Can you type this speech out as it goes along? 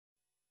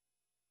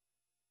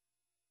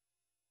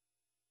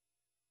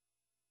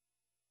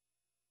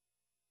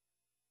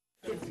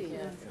15.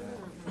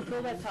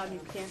 Until that time, you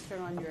can't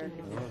turn on your...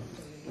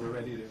 We're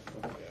ready to...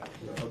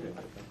 Okay.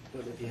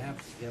 But if you have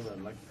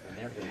like an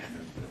air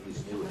conditioner, at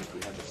least do it. If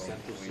you have a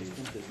central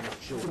system, there's no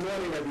Good children.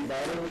 morning,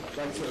 everybody. I'd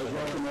like to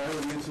welcome all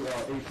of you to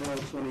our April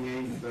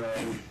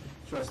 28th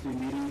trustee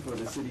meeting for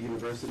the City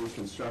University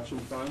Construction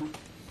Fund.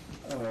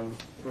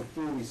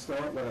 Before we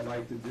start, what I'd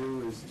like to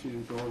do is to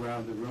go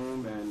around the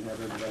room and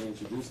have everybody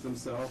introduce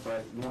themselves.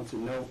 I want to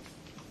note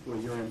for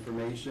your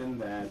information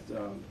that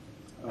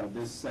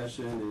this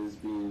session is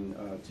being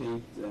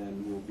taped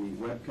and will be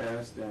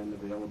webcast and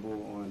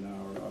available on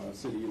our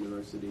City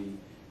University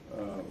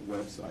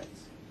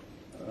websites.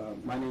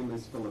 My name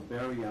is Philip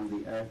Berry. I'm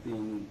the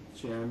acting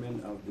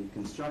chairman of the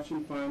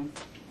Construction Fund,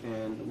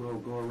 and we'll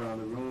go around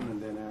the room,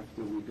 and then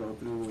after we go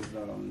through with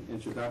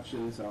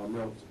introductions, I'll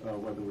note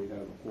whether we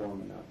have a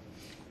quorum or not.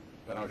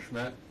 Bernard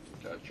Schmidt,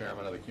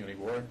 chairman of the CUNY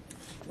board.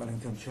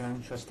 Wellington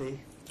Chen, trustee.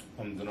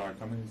 I'm Denard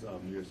Cummings,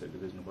 New York State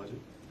Division of Budget.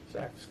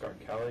 Zach Scott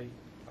Kelly,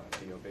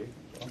 DOB.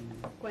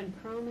 Gwen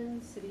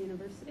Perlman, City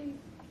University.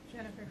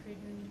 Jennifer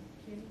Friedman,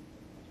 CUNY.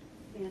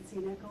 Nancy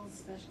Nichols,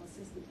 Special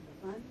Assistant to the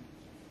Fund.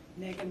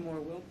 Megan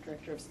Moore-Wilk,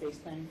 Director of Space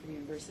Planning for the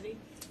University.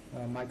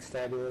 Mike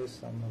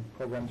Stabulas, I'm a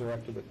program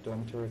director with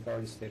Dormitory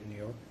Authority, State of New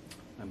York.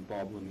 I'm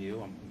Bob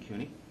Lemieux. I'm from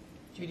CUNY.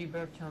 Judy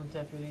Bergholm,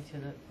 Deputy to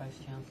the Vice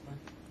Chancellor.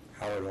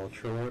 Howard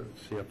Altshuler,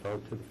 CFO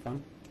to the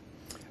fund.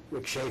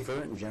 Rick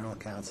Schaefer, General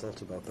Counsel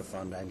to both the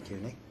fund and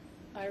CUNY.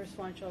 Iris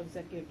Wancho,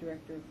 Executive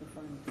Director of the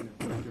Fund.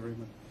 Thank you very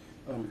much.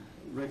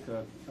 Rick,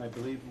 I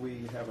believe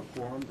we have a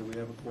quorum. Do we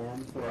have a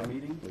quorum for our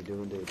meeting? We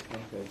do indeed.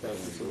 Okay, thank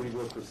you. So we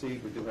will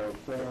proceed. We do have a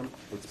quorum.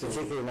 It's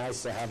particularly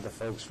nice to have the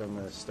folks from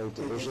the State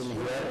Division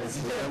here.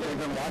 We've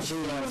been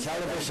watching on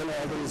television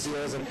all these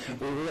years, and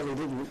we really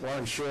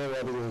weren't sure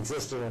whether you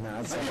existed or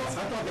not. So I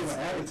thought they were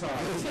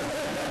advertised.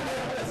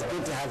 It's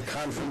good to have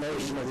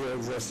confirmation of your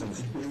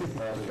existence. Thank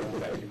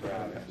you for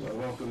having us. Well,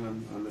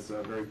 welcome on this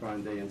very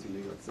fine day into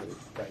New York City.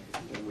 Thank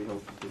you. And we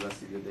hope the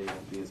rest of your day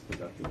will be as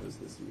productive as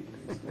this meeting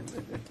is.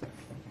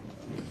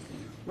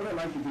 What I'd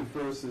like to do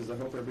first is I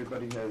hope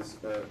everybody has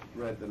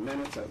read the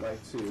minutes. I'd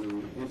like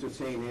to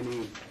entertain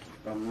any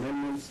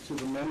amendments to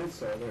the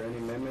minutes. Are there any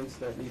amendments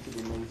that need to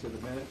be made to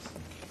the minutes?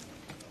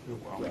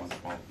 Well, Yes.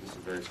 this is a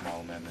very small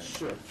amendment.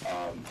 Sure.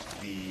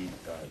 The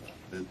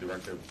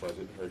director of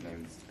budget, her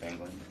name is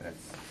Anglin, and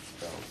it's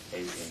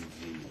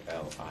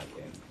spelled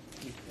Anglin.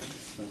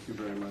 Thank you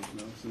very much.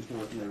 No, it's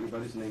important.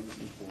 Everybody's name is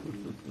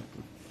important.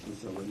 And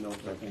so with no,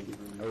 thank you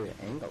very much. Oh,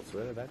 yeah, Angles.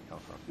 Where did that come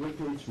from? What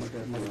page?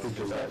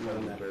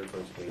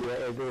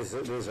 Yeah,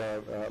 there's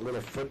a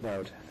little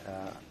footnote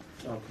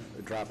Okay.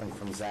 dropping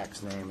from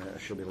Zach's name, and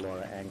it should be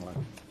Laura Anglin.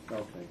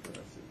 Okay, good.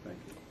 That's it. Thank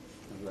you.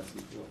 And less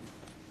important.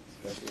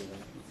 Especially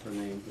her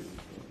name is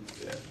important.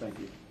 Yeah, thank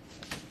you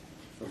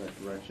for that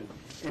correction.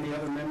 Any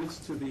other amendments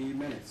to the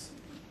minutes?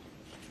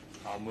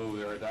 I'll move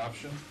their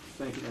adoption.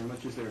 Thank you very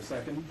much. Is there a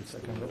second?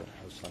 Second.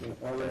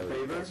 All in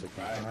favor?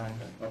 Aye.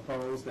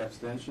 Opposed?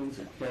 Abstentions?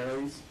 It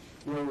carries.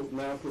 We'll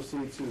now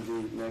proceed to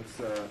the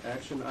next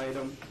action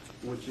item,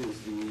 which is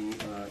the,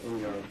 in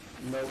your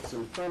notes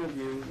in front of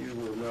you, you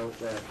will note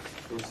that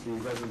it's the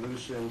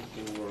resolution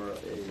for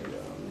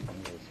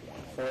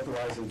a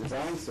authorizing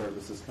design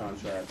services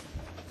contract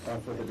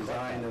for the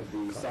design of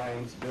the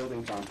Science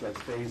Building Complex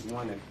Phase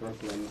 1 at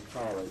Brooklyn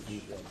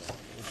College.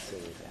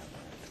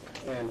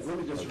 And let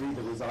me just read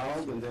the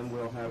resolved, and then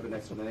we'll have an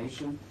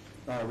explanation.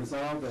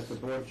 Resolved that the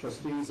Board of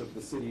Trustees of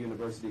the City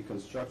University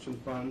Construction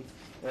Fund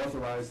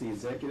authorize the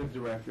Executive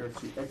Director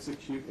to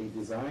execute a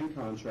design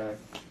contract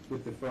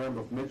with the firm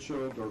of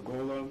Mitchell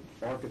Gorgola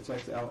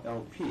Architects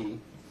LLP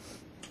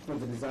for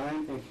the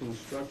design and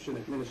construction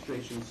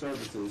administration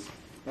services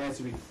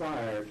as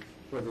required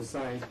for the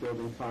Science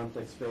Building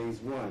Complex Phase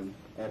 1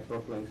 at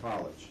Brooklyn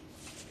College.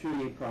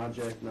 CUNY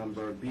project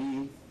number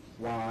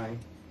BY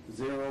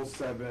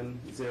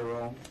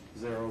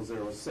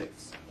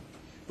 070006.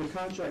 The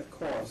contract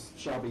costs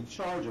shall be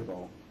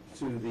chargeable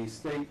to the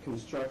State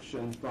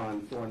Construction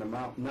Fund for an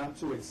amount not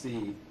to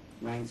exceed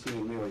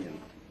 $19 million.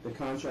 The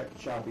contract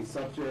shall be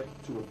subject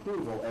to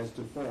approval as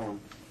to form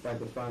by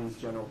the Fund's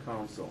General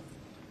Counsel.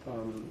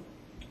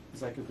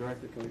 Executive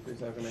Director, can we please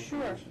have an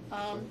explanation?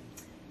 Sure.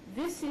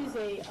 This is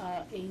a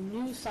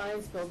new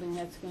science building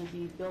that's going to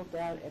be built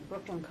out at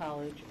Brooklyn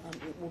College.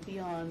 It will be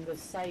on the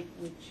site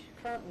which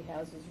currently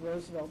houses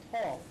Roosevelt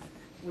Hall,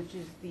 which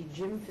is the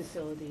gym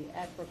facility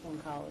at Brooklyn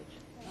College.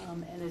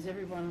 And as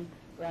everyone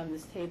around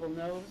this table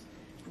knows,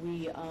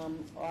 we are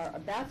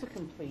about to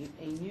complete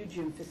a new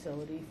gym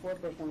facility for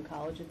Brooklyn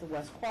College at the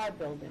West Quad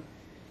building.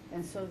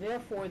 And so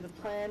therefore the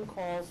plan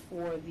calls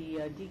for the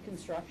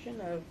deconstruction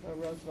of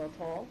Roosevelt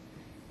Hall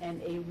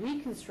and a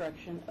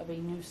reconstruction of a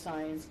new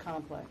science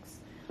complex.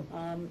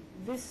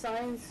 This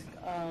science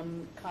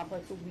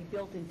complex will be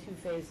built in two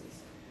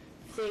phases.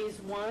 Phase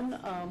 1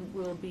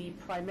 will be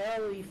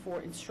primarily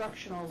for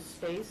instructional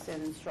space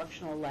and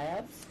instructional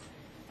labs.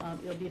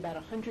 It'll be about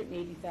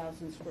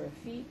 180,000 square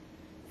feet.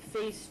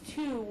 Phase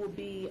 2 will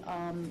be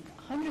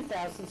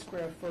 100,000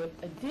 square foot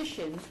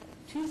addition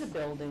to the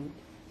building,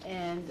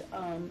 and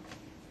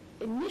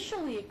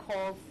Initially, it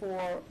called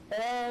for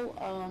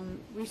all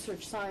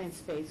research science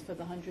space for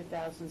the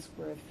 100,000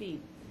 square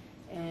feet.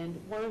 And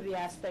one of the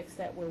aspects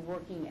that we're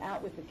working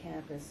out with the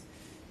campus,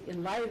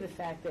 in light of the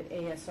fact that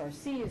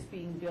ASRC is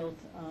being built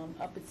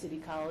up at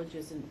City College,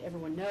 as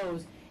everyone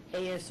knows,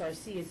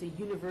 ASRC is a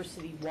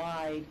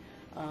university-wide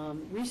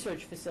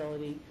research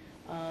facility.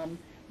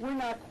 We're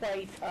not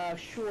quite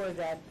sure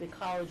that the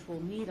college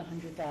will need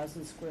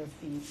 100,000 square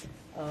feet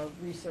of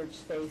research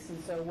space,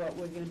 and so what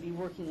we're going to be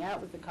working out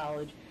with the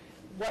college,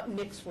 what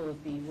mix will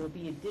it be? Will it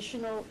be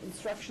additional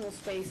instructional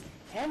space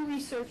and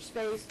research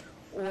space,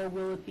 or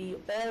will it be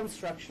all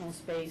instructional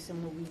space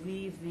and will we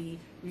leave the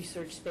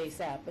research space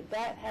out? But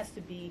that has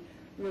to be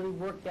really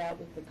worked out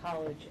with the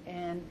college.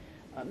 And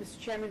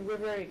Mr. Chairman, we're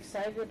very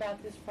excited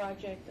about this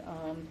project.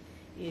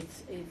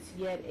 It's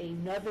yet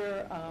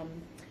another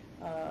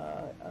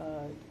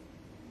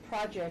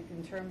project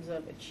in terms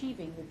of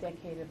achieving the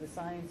decade of the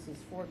sciences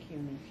for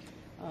CUNY.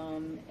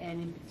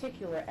 And in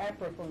particular, at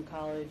Brooklyn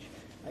College,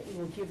 it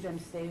will give them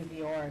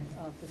state-of-the-art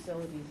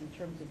facilities in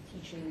terms of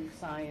teaching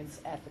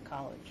science at the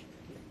college.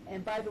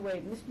 And by the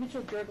way, Ms.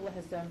 Mitchell-Gergela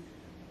has done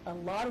a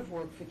lot of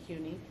work for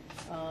CUNY.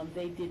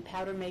 They did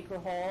Powder Maker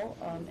Hall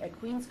at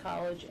Queens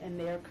College, and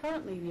they are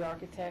currently the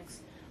architects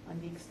on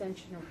the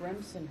extension of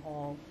Remsen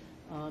Hall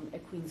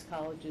at Queens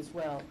College as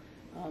well.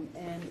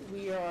 And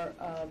we are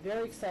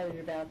very excited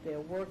about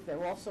their work.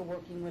 They're also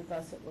working with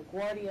us at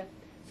LaGuardia.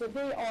 So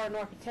they are an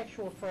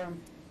architectural firm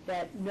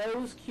that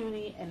knows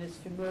CUNY and is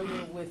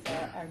familiar with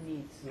our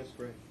needs. That's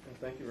great.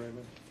 Thank you very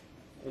much.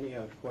 Any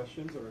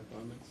questions or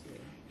comments?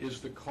 Is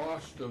the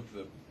cost of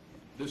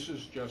this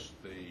is just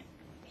the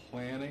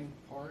planning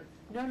part?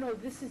 No,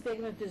 they're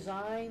going to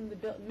design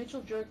the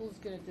Mitchell-Gergel is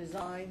going to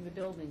design the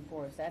building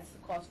for us. That's the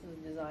cost of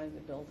the design of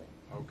the building.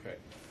 Okay.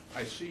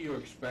 I see you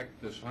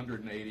expect this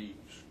 180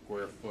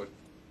 square foot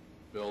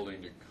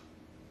building to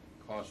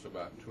cost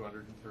about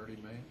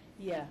 $230 million?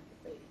 Yeah,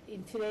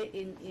 in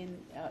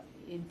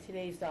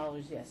today's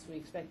dollars, yes, we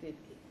expect it,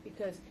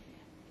 because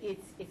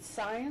it's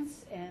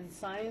science, and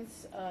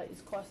science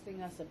is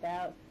costing us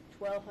about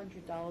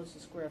 $1,200 a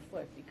square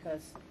foot,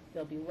 because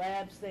there'll be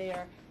labs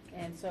there,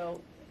 and so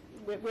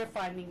we're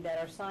finding that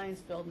our science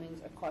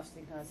buildings are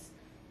costing us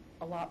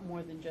a lot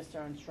more than just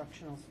our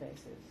instructional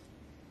spaces.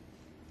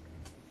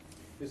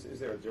 Is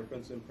there a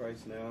difference in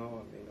price now?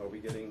 I mean, are we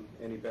getting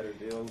any better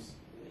deals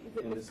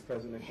in this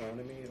present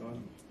economy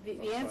on?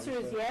 The answer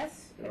is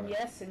yes, and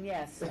yes, and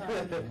yes.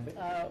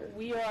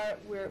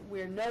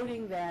 We're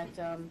noting that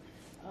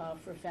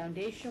for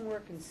foundation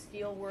work and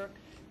steel work,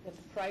 that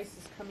the price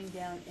is coming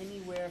down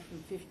anywhere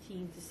from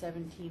 15 to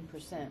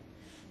 17%.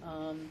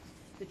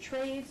 The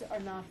trades are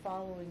not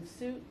following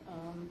suit,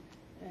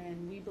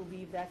 and we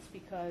believe that's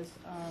because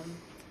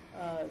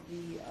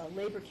the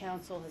Labor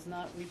Council has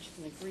not reached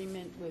an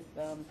agreement with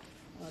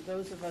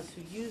those of us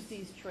who use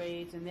these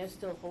trades, and they're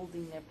still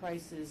holding their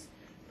prices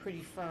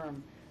pretty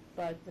firm.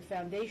 But the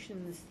foundation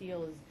and the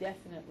steel is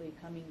definitely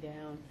coming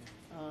down,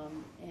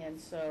 and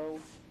so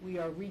we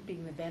are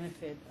reaping the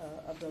benefit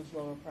of those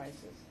lower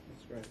prices.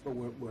 That's great. But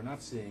we're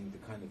not seeing the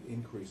kind of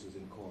increases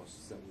in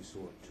costs that we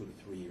saw 2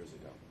 to 3 years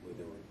ago, where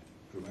there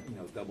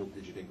were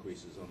double-digit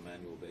increases on an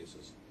annual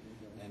basis.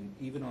 And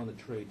even on the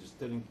trades, it's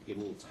starting to get a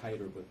little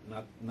tighter, but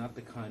not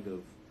the kind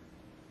of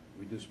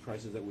reduced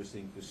prices that we're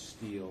seeing for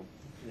steel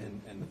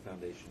and the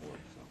foundation work.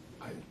 So.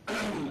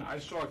 I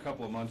saw a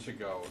couple of months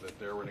ago that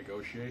there were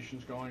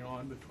negotiations going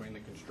on between the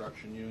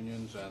construction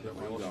unions and the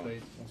real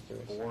estate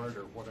board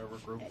or whatever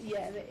group.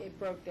 Yeah, and it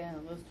broke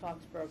down. Those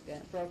talks broke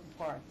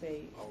apart.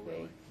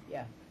 Really?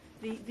 Yeah.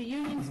 The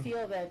unions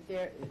feel that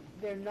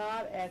they're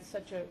not at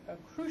such a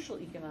crucial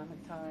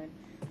economic time.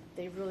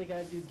 They've really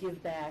got to do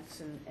give backs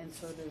and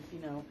sort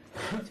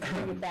of, to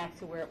bring it back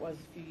to where it was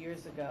a few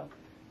years ago.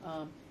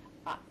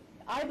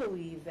 I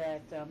believe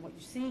that what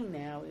you're seeing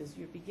now is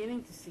you're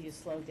beginning to see a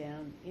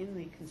slowdown in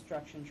the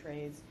construction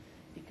trades,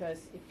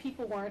 because if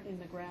people weren't in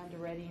the ground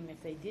already, and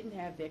if they didn't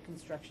have their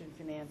construction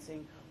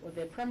financing or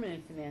their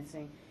permanent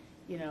financing,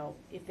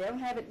 if they don't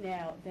have it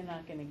now, they're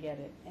not going to get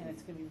it, and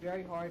it's going to be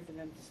very hard for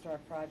them to start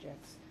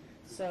projects.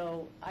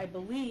 So I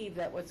believe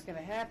that what's going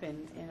to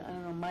happen, and I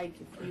don't know, Mike,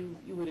 if you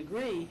would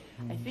agree,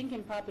 I think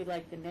in probably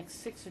like the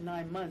next 6 or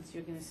 9 months,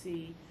 you're going to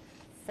see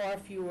far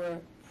fewer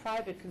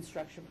private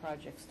construction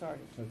projects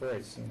started.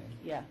 Very soon.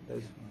 Yeah.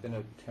 There's been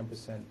a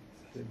 10%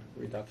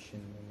 reduction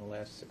in the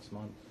last 6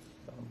 months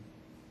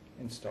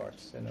in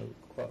starts. And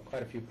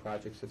quite a few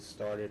projects have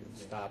started and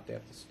stopped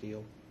after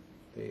steel.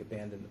 They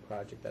abandoned the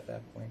project at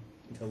that point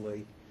until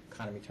the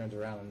economy turns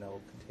around and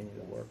they'll continue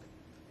to work.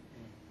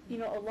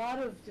 A lot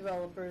of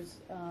developers,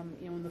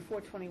 when the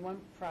 421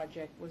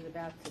 project was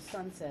about to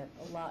sunset,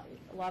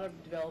 a lot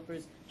of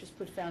developers just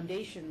put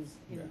foundations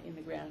in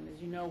the ground,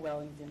 as you know,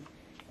 Wellington,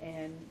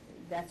 and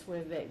that's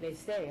where they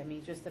stay. I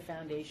mean, just the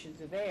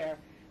foundations are there,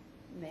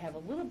 and they have a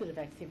little bit of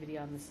activity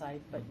on the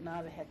site, but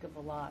not a heck of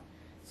a lot.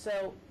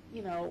 So,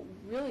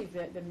 really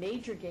the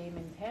major game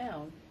in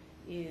town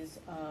is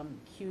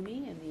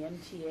CUNY and the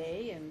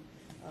MTA and,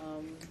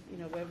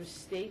 whatever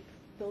state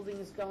building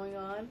is going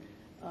on.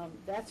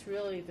 That's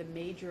really the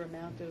major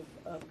amount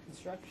of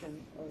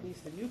construction, or at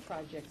least the new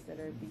projects that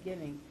are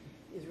beginning,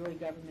 is really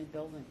government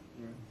building.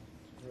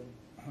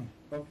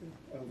 Okay,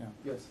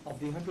 yes. Of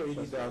the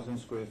 180,000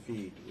 square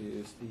feet,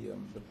 is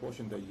the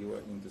portion that you are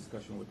in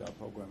discussion with our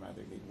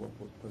programmatic lead, what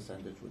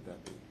percentage would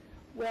that be?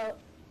 Well,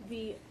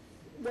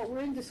 what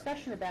we're in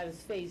discussion about is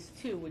Phase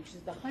 2, which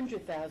is the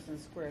 100,000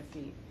 square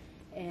feet.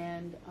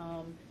 And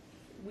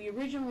we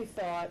originally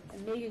thought,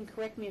 and Megan,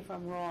 correct me if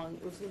I'm wrong,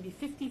 it was going to be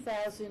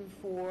 50,000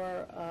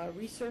 for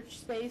research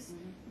space,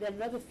 then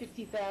another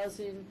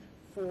 50,000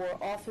 for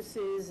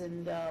offices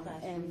and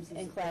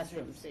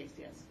classrooms. Space,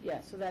 yes.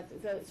 Yeah, so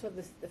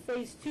the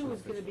Phase 2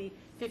 is going to be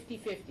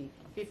 50-50,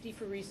 50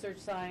 for research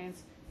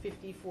science,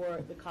 50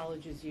 for the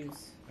college's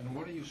use. And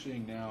what are you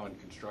seeing now in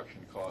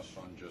construction costs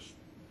on just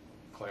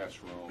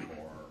classroom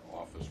or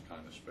office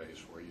kind of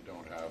space where you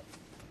don't have?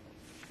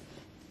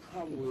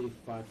 Probably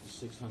 $500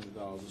 to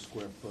 $600 a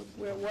square foot.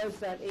 Where it was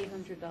about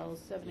 $800, $700, $800 a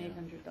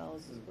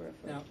square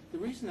foot. Now, the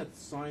reason that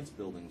science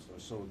buildings are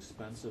so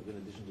expensive, in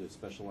addition to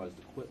specialized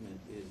equipment,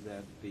 is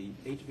that the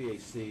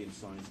HVAC in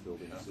science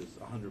buildings is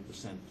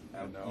 100% out,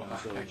 I know.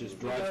 so it just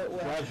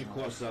drives your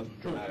costs up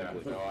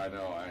dramatically. I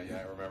know. I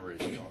remember,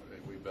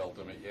 we built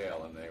them at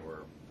Yale, and they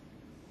were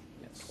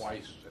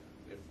twice,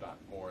 if not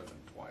more than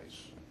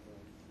twice,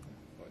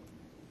 what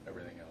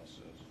everything else is.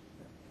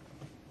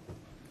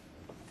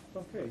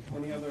 Okay,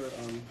 any other,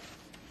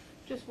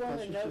 Just want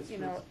to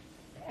questions? note,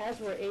 as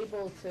we're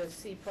able to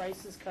see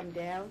prices come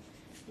down,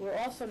 we're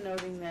also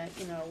noting that,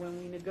 when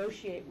we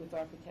negotiate with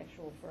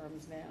architectural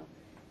firms now,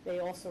 they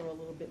also are a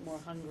little bit more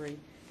hungry.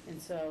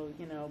 And so,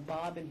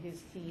 Bob and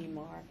his team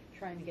are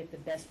trying to get the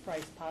best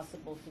price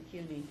possible for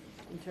CUNY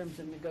in terms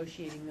of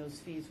negotiating those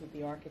fees with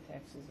the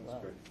architects as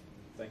well. That's great.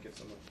 Thank you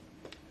so much.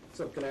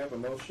 So can I have a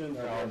motion?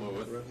 I'll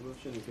move it.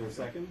 Resolution, is there a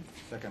second?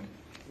 Second.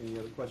 Any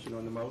other question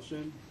on the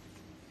motion?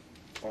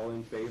 All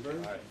in favor?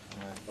 Aye.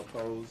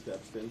 Opposed,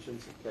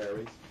 abstentions, it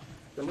carries.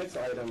 The next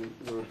item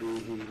will be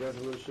the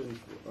resolution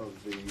of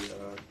the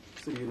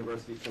City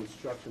University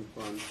Construction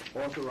Fund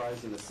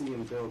authorizing a see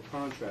and build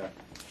contract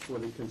for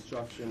the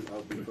construction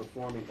of the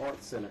Performing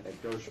Arts Center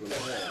at Gershwin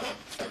Hall.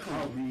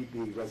 I'll read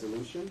the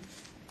resolution.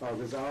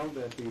 Resolved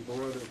that the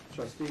Board of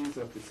Trustees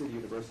of the City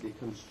University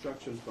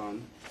Construction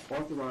Fund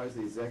authorize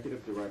the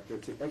Executive Director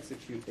to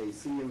execute a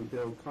see and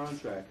build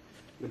contract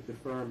with the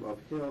firm of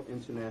Hill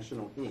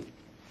International, Inc.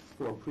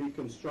 for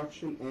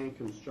pre-construction and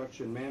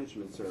construction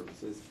management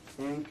services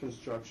and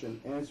construction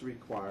as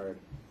required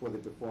for the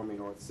Performing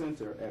Arts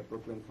Center at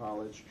Brooklyn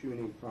College,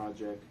 CUNY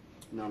project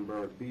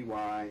number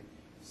BY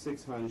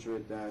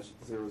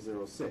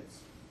 600-006.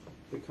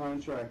 The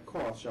contract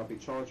cost shall be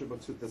chargeable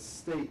to the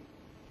State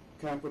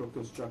Capital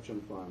Construction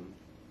Fund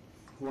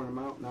for an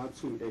amount not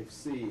to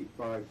exceed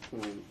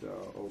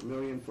 $5.0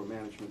 million for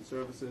management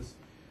services,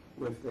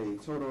 with a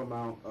total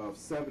amount of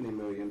 $70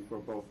 million for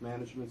both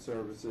management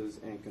services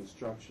and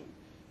construction.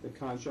 The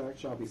contract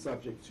shall be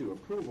subject to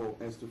approval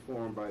as to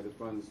form by the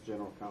fund's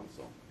general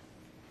counsel.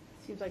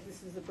 Seems like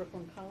this is the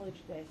Brooklyn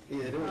College day.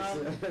 Yeah, it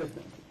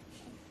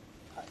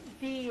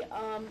is.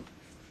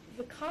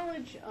 The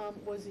college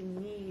was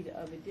in need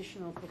of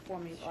additional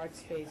performing arts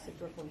space at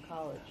Brooklyn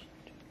College.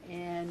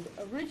 And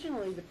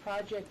originally, the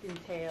project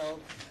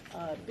entailed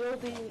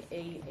building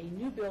a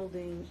new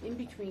building in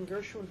between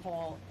Gershwin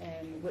Hall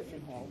and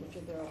Whitman Hall, which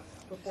are the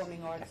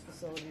performing arts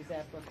facilities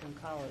at Brooklyn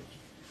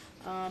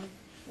College.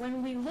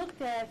 When we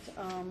looked at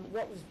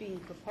what was being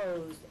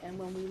proposed, and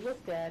when we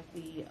looked at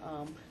the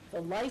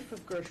life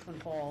of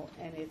Gershwin Hall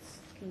and its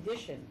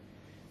condition,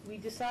 we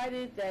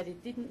decided that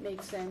it didn't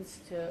make sense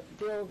to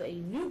build a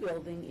new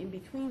building in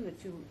between the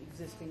two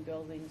existing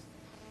buildings,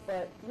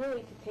 but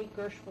really to take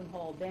Gershwin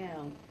Hall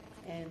down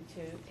and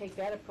to take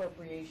that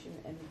appropriation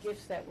and the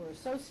gifts that were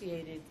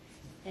associated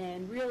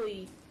and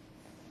really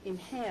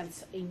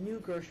enhance a new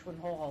Gershwin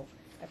Hall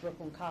at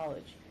Brooklyn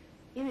College.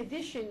 In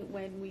addition,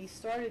 when we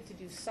started to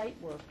do site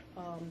work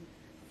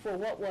for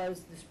what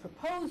was this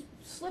proposed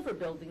sliver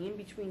building in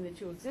between the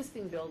two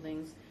existing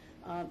buildings,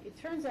 it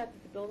turns out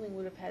that the building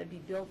would have had to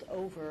be built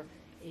over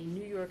a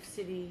New York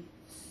City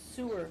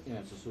sewer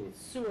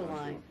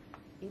line.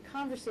 In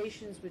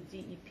conversations with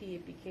DEP,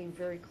 it became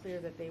very clear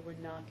that they were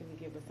not going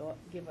to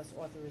give us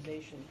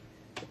authorization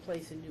to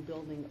place a new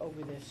building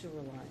over their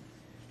sewer line.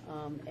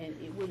 And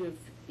it would have,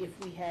 if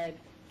we had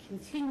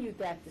continued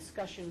that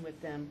discussion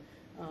with them,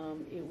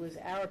 it was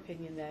our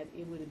opinion that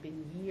it would have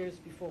been years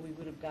before we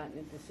would have gotten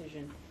a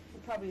decision.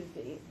 And probably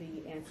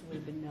the answer would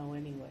have been no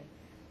anyway.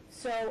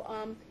 So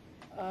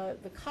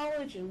the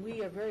college and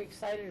we are very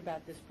excited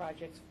about this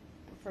project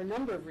for a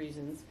number of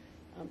reasons.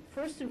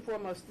 First and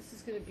foremost, this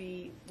is going to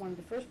be one of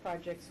the first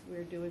projects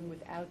we're doing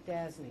without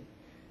DASNY.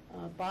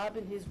 Bob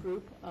and his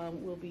group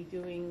will be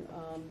doing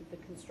the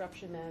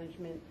construction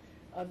management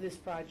of this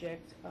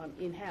project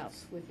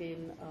in-house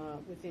within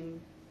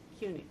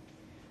CUNY.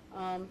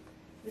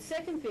 The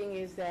second thing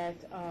is that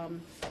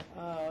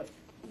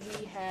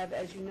we have,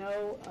 as you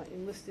know,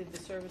 enlisted the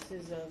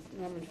services of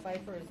Norman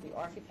Pfeiffer as the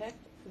architect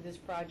for this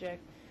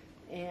project,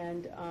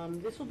 And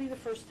this will be the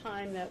first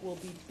time that we'll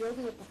be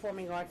building a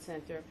performing arts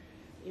center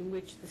in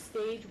which the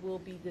stage will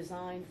be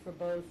designed for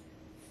both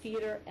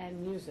theater and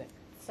music,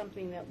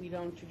 something that we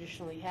don't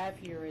traditionally have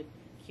here at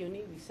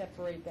CUNY. We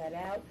separate that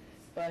out,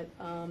 but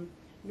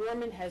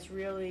Norman has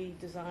really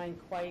designed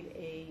quite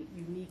a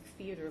unique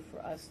theater for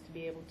us to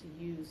be able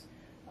to use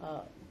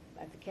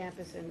at the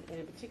campus and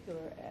in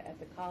particular at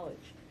the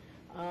college.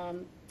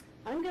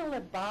 I'm going to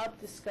let Bob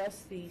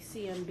discuss the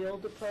CM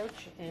Build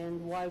approach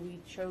and why we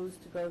chose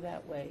to go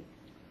that way.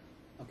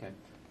 Okay.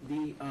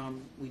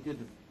 We did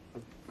a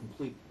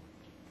complete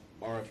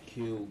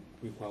RFQ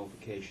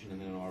pre-qualification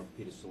and then an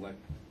RFP to select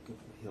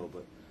Hill,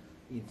 but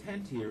the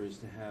intent here is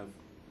to have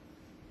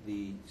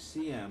the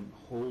CM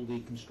hold the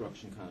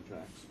construction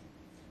contracts.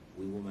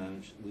 We will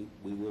manage,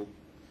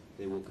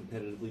 they will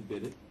competitively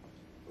bid it,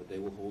 but they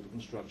will hold the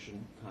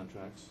construction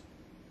contracts,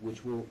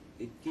 which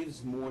it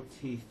gives more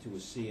teeth to a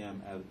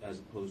CM as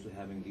opposed to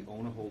having the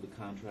owner hold the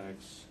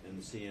contracts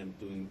and the CM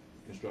doing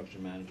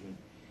construction management.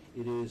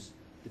 It is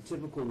the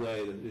typical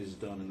way that it is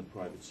done in the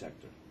private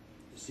sector.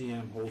 The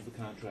CM holds the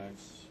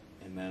contracts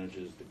and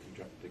manages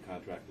the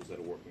contractors that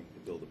are working to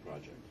build the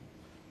project.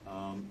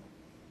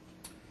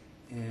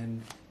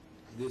 And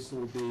this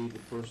will be the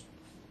first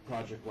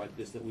project like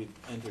this that we've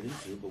entered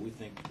into, but we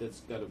think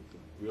that's got a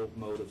real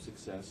mode of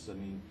success. I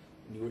mean,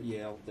 when you were at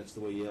Yale, that's the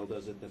way Yale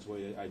does it. That's the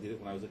way I did it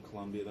when I was at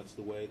Columbia. That's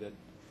the way that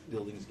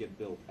buildings get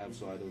built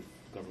outside of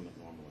government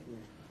normally.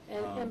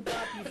 And Bob,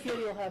 you feel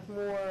you'll have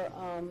more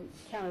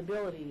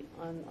accountability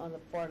on the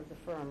part of the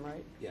firm,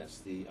 right? Yes,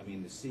 the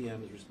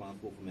CM is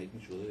responsible for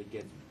making sure that it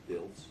gets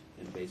built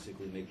and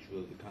basically make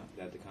sure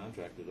that the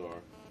contractors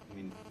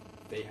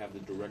they have the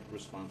direct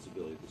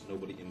responsibility. There's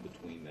nobody in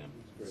between them.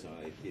 So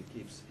it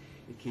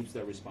keeps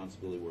that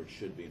responsibility where it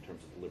should be in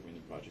terms of delivering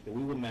the project. And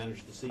we will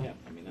manage the CM.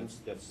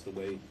 That's the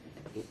way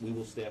we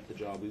will staff the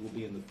job. We will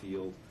be in the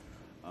field.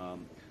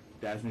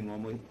 Dasmi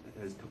normally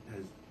has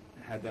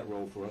had that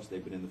role for us.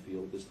 They've been in the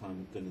field. This time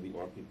it's going to be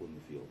our people in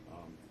the field.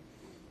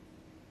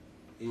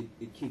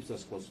 It keeps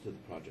us closer to the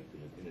project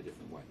in a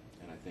different way.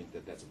 And I think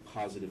that that's a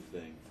positive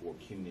thing for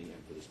CUNY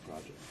and for this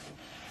project.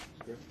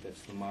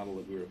 That's the model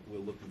that we're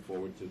looking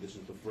forward to. This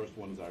is the first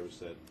one, as Iris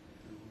said.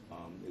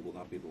 It will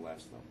not be the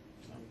last, though.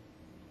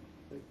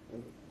 So.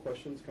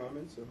 Questions,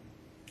 comments?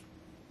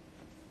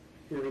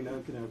 Hearing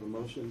none, can I have a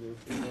motion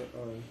to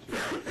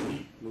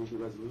move the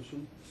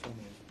resolution? So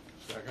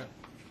moved. Second?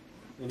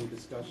 Any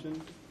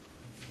discussion?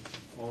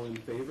 All in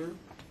favor?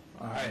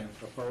 Aye.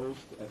 Opposed?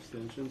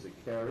 Abstentions? It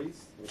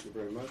carries. Thank you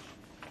very much.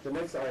 The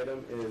next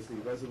item is the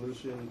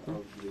resolution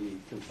of the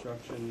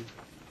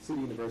City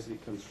University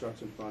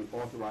Construction Fund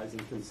authorizing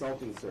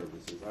consulting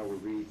services. I will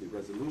read the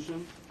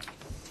resolution.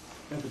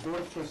 And the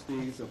Board of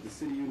Trustees of the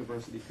City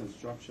University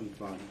Construction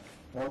Fund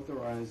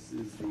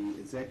authorizes the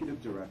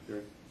Executive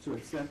Director to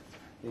accept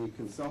a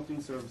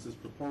consulting services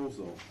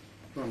proposal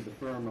from the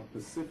firm of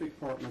Pacific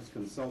Partners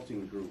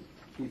Consulting Group,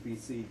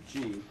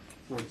 PPCG,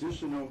 for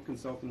additional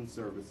consulting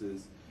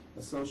services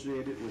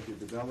associated with the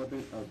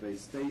development of a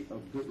state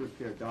of good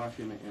repair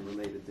document and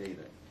related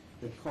data.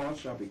 The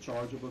cost shall be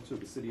chargeable to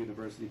the City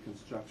University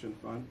Construction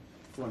Fund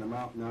for an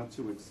amount not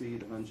to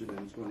exceed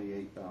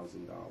 $128,000.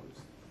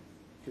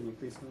 Can you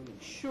please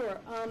comment? Sure.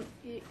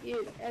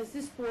 As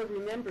this board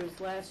remembers,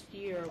 last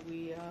year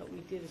we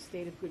did a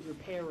state of good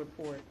repair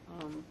report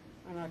on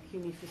our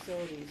CUNY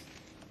facilities,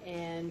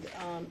 and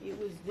it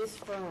was this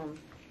firm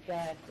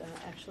that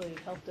actually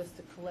helped us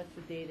to collect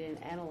the data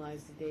and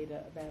analyze the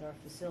data about our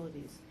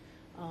facilities.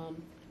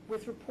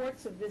 With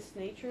reports of this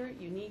nature,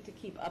 you need to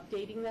keep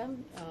updating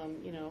them.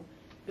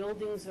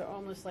 Buildings are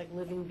almost like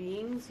living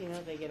beings.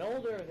 They get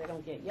older, they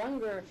don't get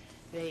younger,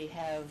 they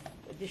have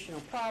additional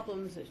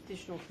problems,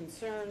 additional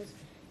concerns,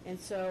 and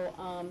so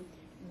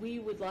we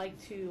would like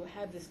to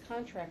have this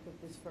contract with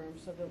this firm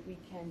so that we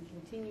can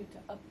continue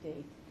to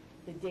update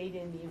the data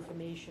and the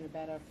information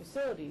about our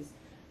facilities.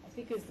 I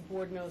think, as the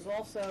board knows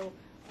also,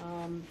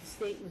 the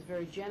state was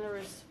very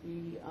generous.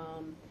 We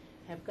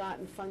have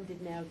gotten funded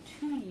now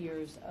 2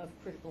 years of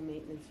critical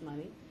maintenance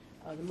money.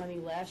 The money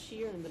last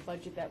year and the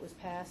budget that was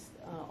passed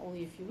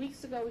only a few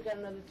weeks ago, we got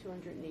another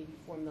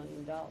 $284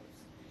 million.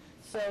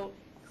 So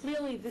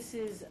clearly this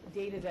is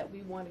data that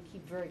we want to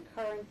keep very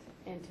current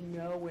and to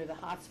know where the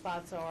hot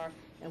spots are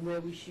and where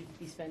we should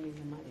be spending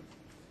the money.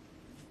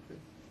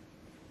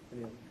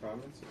 Any other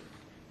comments?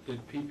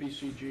 Did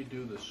PPCG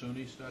do the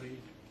SUNY study?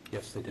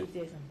 Yes, they We did.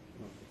 did.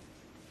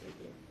 Very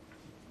good.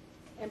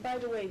 And by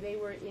the way, they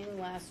were in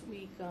last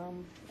week to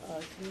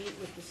meet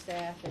with the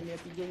staff, and they're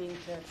beginning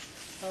to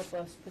help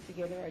us put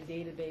together our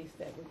database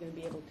that we're going to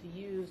be able to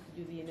use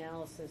to do the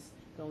analysis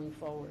going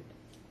forward.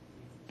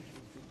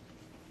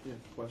 Yeah,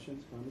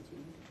 questions, comments?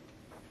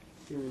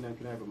 Hearing none,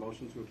 can I have a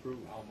motion to approve?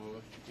 I'll move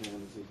it.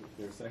 And is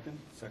there a second?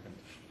 Second.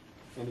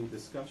 Any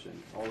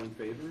discussion? All in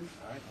favor?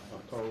 Aye.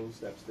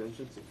 Opposed?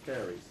 Abstentions? It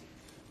carries.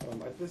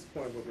 At this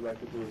point, what we'd like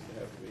to do is to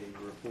have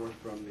a report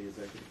from the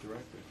Executive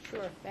Director.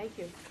 Sure, thank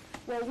you.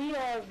 Well, we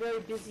are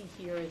very busy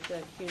here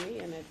at CUNY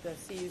and at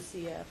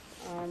CUCF.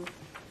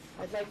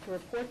 I'd like to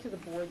report to the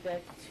board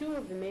that 2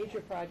 of the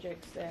major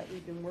projects that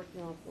we've been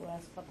working on for the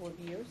last couple of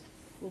years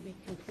will be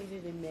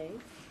completed in May.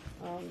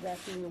 That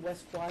being the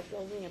West Quad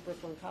building at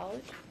Brooklyn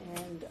College,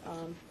 and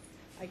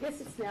I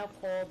guess it's now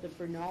called the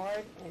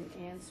Bernard and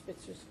Ann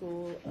Spitzer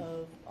School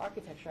of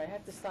Architecture. I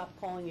have to stop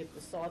calling it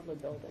the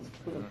Sodler building.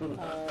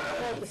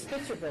 Called the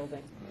Spitzer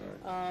building.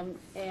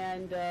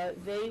 And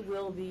they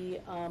will be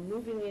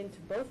moving into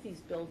both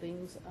these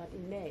buildings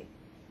in May.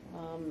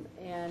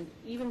 And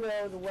even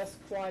though the West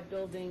Quad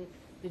building,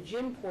 the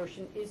gym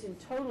portion isn't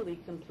totally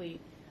complete,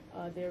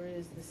 there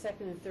is the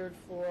 2nd and 3rd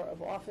floor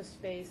of office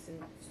space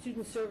and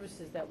student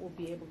services that will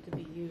be able to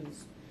be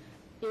used.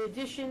 In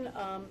addition,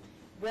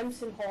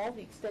 Remsen Hall,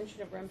 the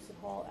extension of Remsen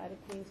Hall out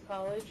of Queens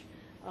College,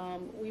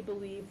 we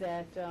believe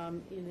that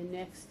in the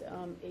next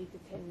 8 to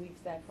 10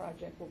 weeks that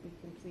project will be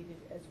completed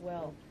as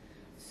well.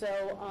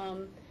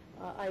 So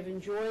I've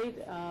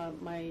enjoyed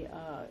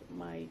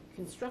my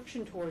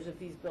construction tours of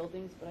these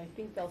buildings, but I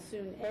think they'll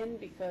soon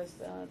end because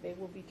they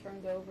will be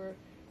turned over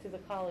to the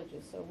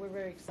colleges. So we're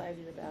very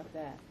excited about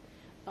that.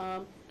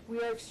 We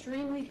are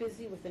extremely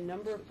busy with a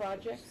number of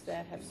projects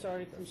that have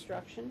started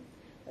construction.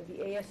 The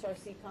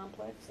ASRC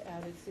complex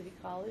out at City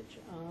College.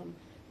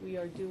 We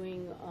are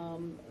doing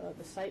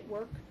the site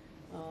work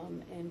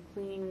and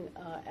cleaning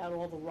out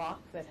all the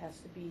rock that has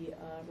to be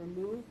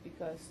removed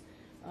because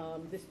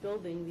this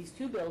building, these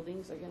 2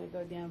 buildings are going to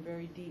go down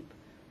very deep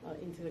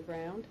into the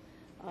ground.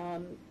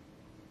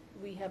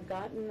 We have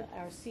gotten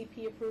our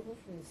CP approval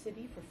from the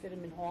city for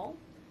Fitterman Hall.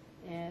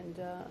 And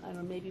I don't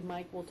know, maybe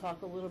Mike will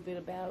talk a little bit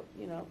about,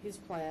 his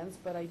plans,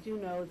 but I do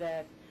know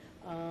that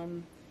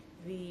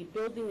the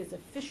building is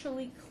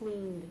officially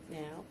cleaned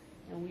now,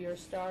 and we are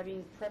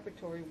starting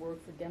preparatory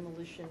work for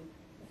demolition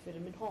of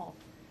Fitterman Hall.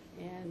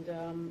 And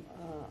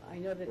I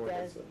know that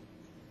that's a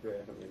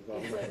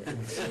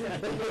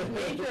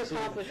major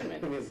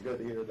accomplishment. It's good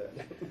to hear that.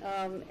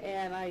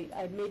 And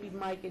I maybe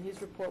Mike in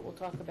his report will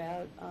talk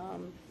about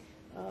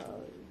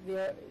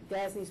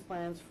DASNY's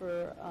plans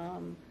for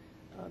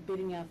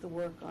bidding out the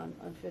work on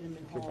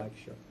Fitterman Hall. Like,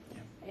 sure.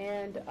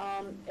 And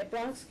at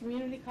Bronx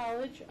Community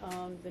College,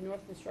 the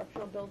North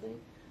Instructional Building,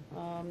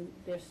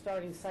 they're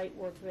starting site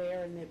work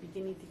there, and they're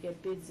beginning to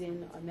get bids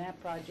in on that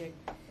project,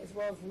 as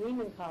well as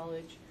Lehman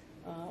College,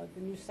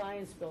 the new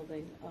science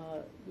building.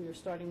 We are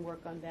starting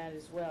work on that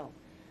as well.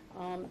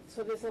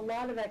 So there's a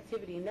lot of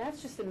activity, and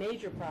that's just the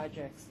major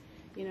projects.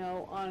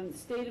 On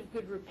state of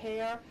good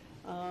repair,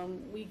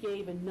 we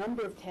gave a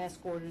number of task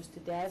orders to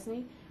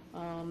DASNY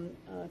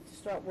to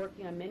start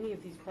working on many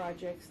of these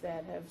projects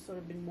that have sort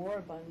of been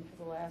moribund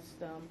for the last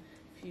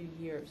few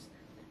years.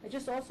 I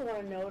just also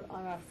want to note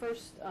on our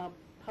first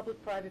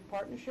public-private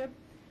partnership,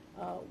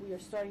 we are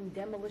starting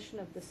demolition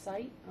of the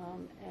site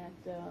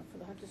for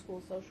the Hunter School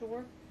of Social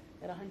Work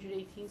at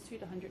 118th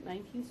Street,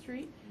 119th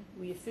Street.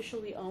 We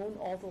officially own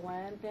all the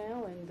land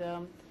now, and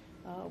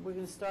we're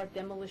going to start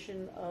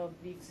demolition of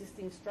the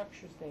existing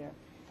structures there.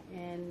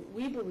 And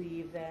we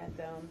believe that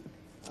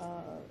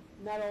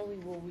not only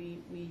will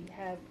we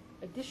have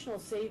additional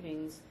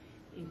savings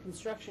in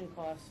construction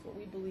costs, but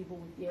we believe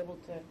we'll be able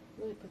to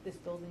really put this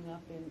building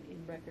up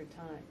in record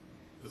time.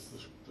 This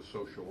is the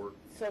social work?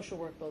 Social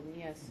work building,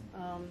 yes.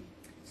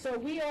 So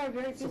we are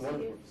very busy. It's a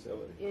wonderful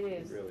facility. It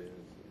is. It really is.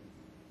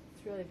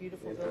 It's really a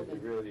beautiful And building.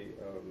 it really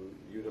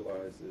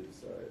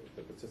utilizes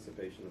the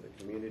participation of the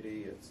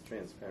community. It's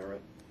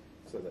transparent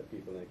so that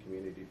people in the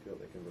community feel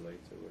they can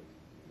relate to it,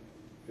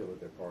 feel that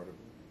they're part of it.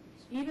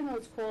 Even though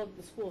it's called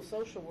the School of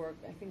Social Work,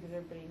 I think as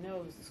everybody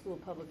knows, the School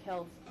of Public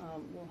Health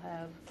will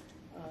have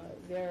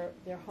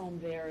their home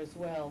there as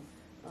well.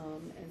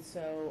 And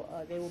so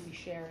they will be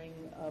sharing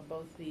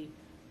both the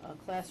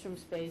classroom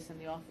space and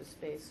the office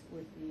space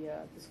with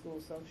the School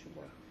of Social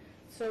Work.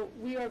 So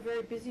we are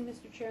very busy,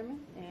 Mr.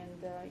 Chairman,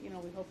 and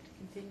we hope to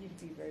continue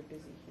to be very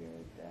busy here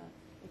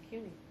at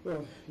CUNY.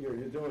 Well, you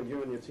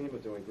and your team are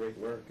doing great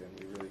work, and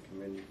we really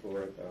commend you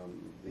for it.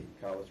 The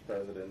college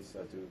presidents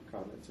do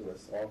comment to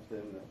us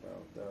often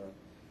about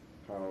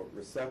how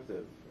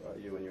receptive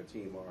you and your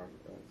team are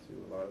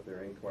to a lot of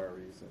their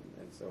inquiries,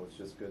 and so it's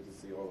just good to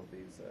see all of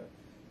these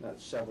not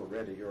shovel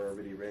ready. You're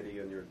already ready,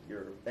 and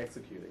you're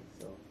executing.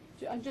 So.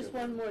 Just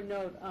one more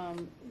note.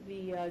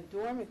 The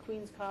dorm at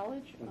Queens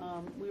College,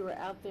 we were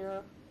out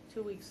there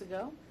 2 weeks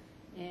ago,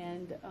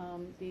 and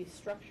the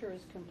structure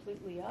is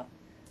completely up.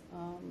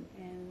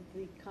 And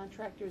the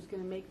contractor is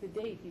going to make the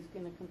date. He's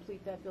going to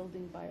complete that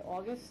building by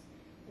August,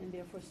 and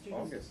therefore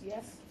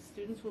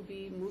students will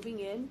be moving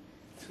in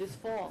this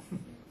fall.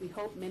 We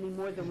hope many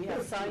more than we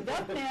have signed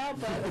up now,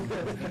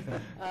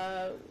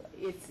 but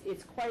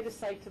it's quite a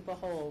sight to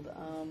behold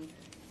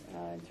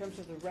in terms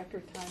of the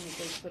record time that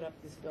they put up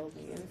this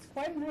building. And it's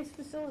quite a nice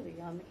facility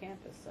on the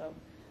campus, so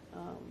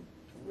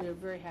we're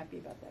very happy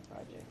about that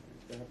project.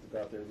 I have to go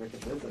out there and make a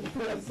visit.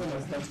 There's so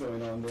much stuff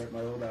going on there at my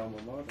old alma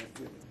mater.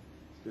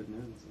 Good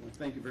news. Well,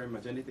 thank you very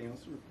much. Anything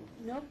else to report?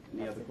 Nope.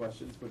 Any other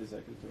questions for the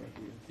executive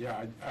director?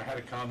 Yeah, I had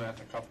a comment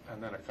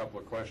and then a couple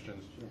of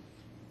questions. Sure.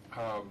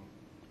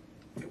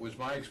 it was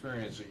my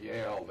experience at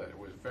Yale that it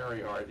was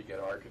very hard to get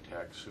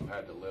architects who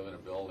had to live in a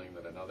building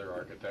that another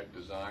architect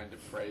designed to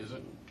praise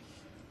it.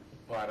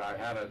 But I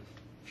had a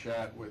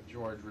chat with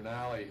George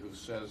Rinaldi, who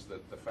says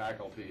that the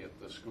faculty at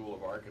the School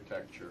of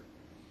Architecture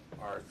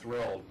are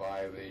thrilled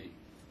by the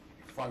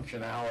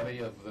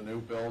functionality of the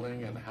new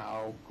building and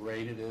how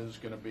great it is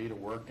going to be to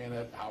work in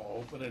it, how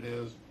open it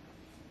is,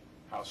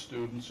 how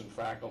students and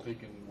faculty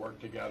can work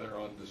together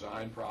on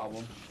design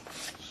problems.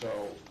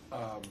 So,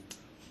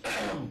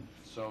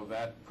 so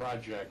that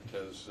project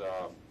is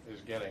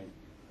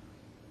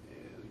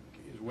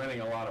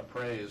winning a lot of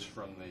praise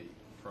from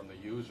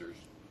the users.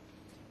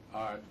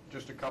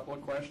 Just a couple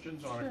of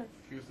questions on a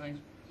few things.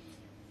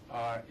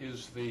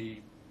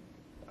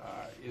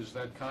 Is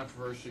that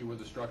controversy with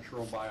the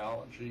structural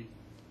biology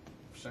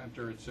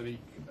center at City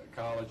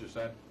College,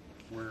 are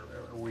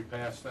we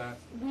past that?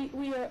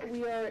 We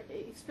are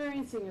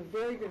experiencing a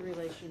very good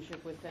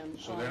relationship with them.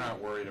 So they're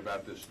not worried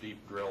about this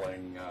deep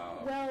drilling?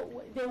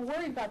 Well, they're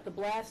worried about the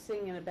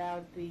blasting and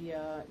about the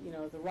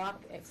the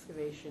rock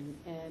excavation,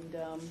 and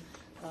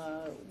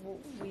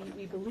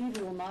we believe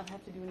we will not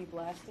have to do any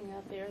blasting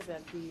out there.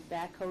 That the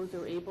backhoes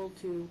are able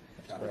to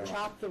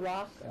chop the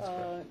rock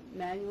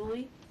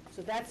manually,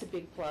 so that's a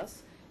big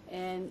plus.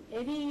 And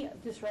any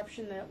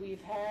disruption that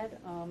we've had,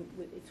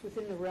 it's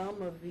within the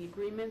realm of the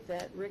agreement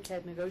that Rick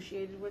had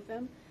negotiated with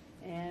them,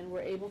 and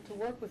we're able to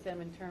work with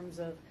them in terms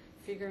of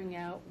figuring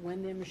out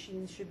when their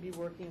machines should be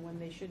working, when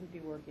they shouldn't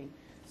be working.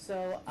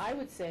 So I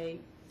would say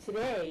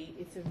today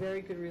it's a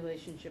very good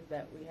relationship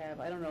that we have.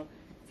 I don't know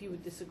if you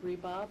would disagree,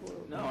 Bob?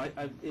 Or No,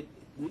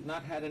 we've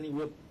not had any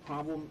real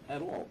problem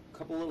at all. A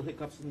couple little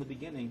hiccups in the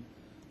beginning,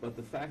 but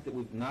the fact that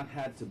we've not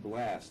had to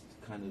blast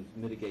kind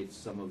of mitigates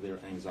some of their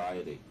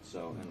anxiety.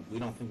 So, and we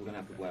don't think we're going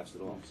to have to blast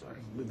at all. Sorry.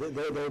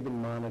 They've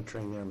been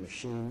monitoring their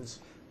machines.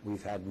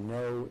 We've had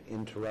no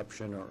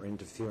interruption or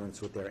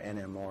interference with their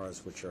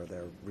NMRs, which are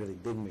their really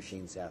big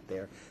machines out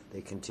there.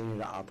 They continue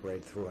to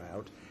operate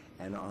throughout.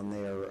 And on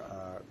their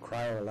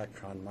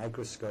cryo-electron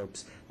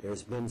microscopes,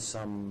 there's been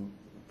some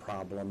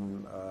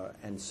problem,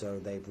 and so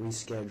they've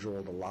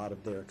rescheduled a lot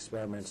of their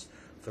experiments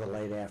for the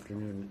late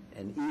afternoon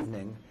and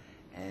evening.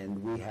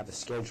 And we have a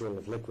schedule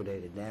of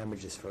liquidated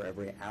damages for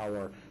every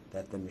hour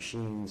that the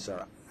machines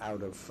are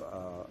out of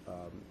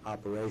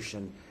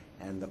operation,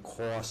 and the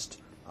cost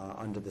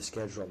under the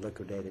schedule of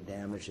liquidated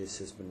damages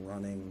has been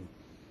running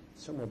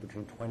somewhere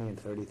between $20,000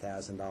 and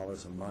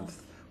 $30,000 a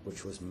month,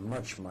 which was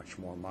much, much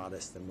more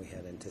modest than we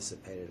had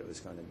anticipated it was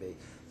going to be.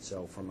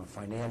 So from a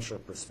financial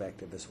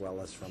perspective, as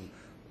well as from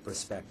the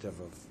perspective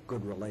of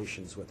good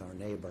relations with our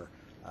neighbor,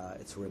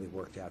 it's really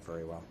worked out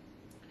very well.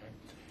 Okay.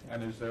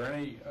 And is there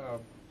any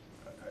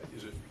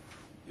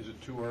is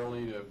it too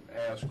early to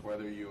ask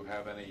whether you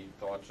have any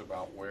thoughts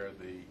about where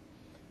the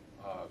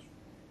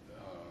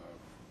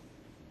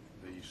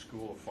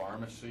School of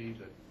Pharmacy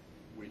that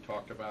we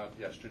talked about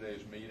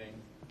yesterday's meeting,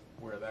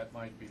 where that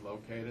might be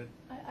located?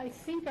 I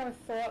think our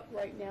thought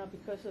right now,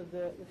 because of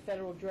the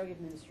Federal Drug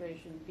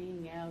Administration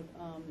being out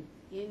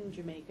in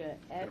Jamaica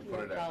at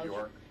York College. At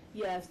York?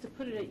 Yes, to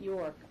put it at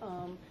York.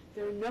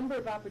 There are a number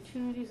of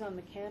opportunities on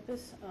the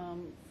campus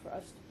for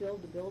us to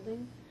build a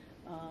building.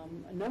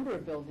 A number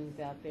of buildings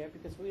out there,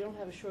 because we don't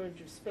have a shortage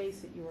of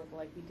space at York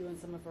like we do in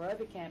some of our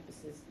other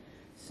campuses.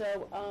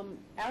 So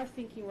our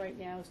thinking right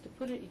now is to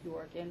put it at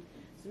York. And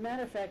as a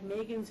matter of fact,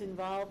 Megan's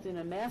involved in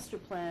a master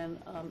plan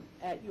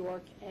at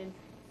York, and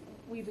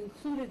we've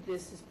included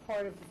this as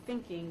part of the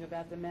thinking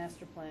about the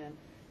master plan.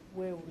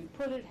 Where would we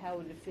put it? How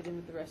would it fit in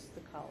with the rest of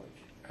the college?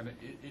 And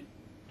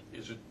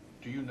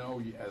do you know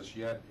as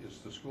yet, is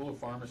the School of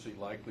Pharmacy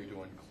likely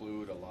to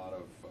include a lot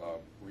of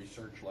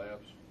research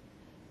labs?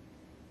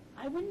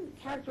 I wouldn't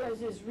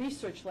characterize it as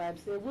research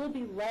labs. There will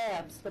be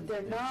labs, but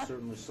they're not.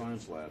 Certainly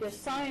science labs. They're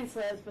science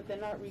labs, but they're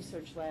not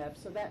research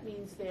labs. So that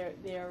means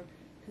they're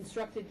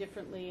constructed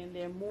differently, and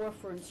they're more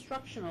for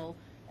instructional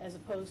as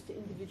opposed to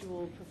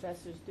individual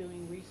professors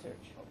doing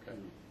research. Okay.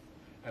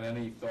 And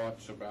any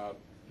thoughts about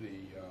the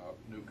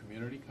new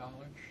community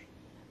college?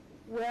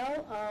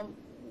 Well,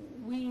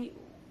 we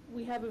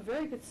have a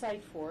very good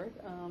site for it.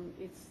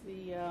 It's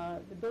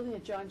the building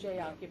that John Jay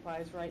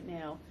occupies right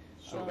now.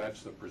 So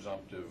that's the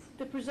presumptive.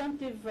 The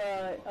presumptive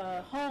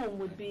home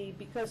would be,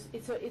 because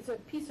it's a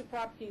piece of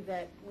property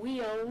that we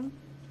own,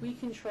 we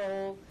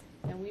control,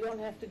 and we don't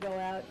have to go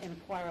out and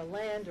acquire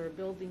land or a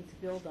building to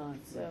build on.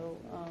 So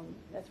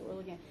that's what we're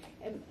looking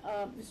at. And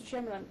Mr.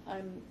 Chairman,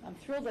 I'm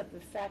thrilled that the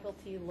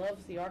faculty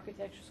loves the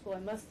architecture school. I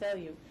must tell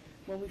you,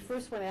 when we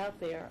first went out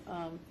there,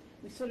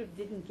 we sort of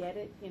didn't get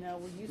it. You know,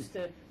 we're used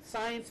to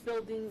science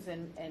buildings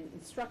and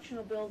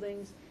instructional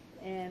buildings.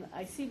 And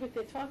I see what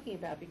they're talking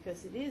about,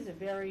 because it is a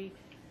very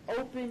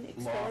open,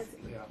 expansive.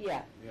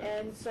 Yeah.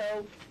 And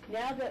so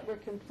now that we're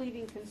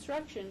completing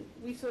construction,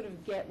 we sort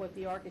of get what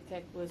the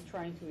architect was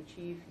trying to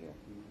achieve here.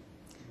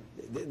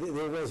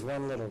 There was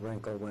one little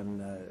wrinkle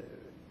when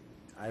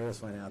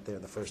Iris went out there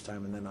the first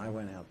time, and then I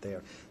went out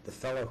there. The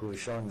fellow who was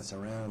showing us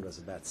around was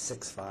about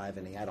 6'5",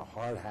 and he had a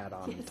hard hat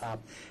on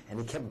top, and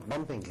he kept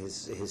bumping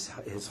his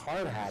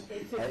hard hat.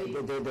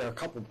 There are a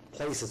couple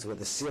places where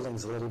the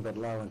ceiling's a little bit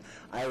low, and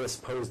Iris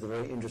posed a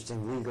very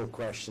interesting legal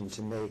question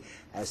to me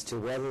as to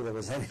whether there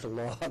was any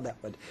law that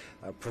would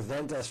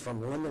prevent us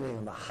from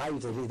limiting the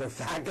height of either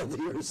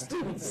faculty or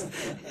students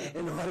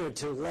in order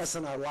to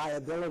lessen our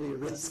liability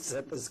risks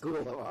at the School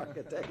of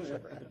Architecture.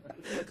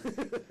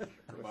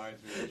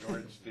 Reminds me of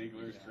George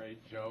Stigler's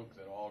great joke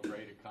that all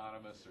great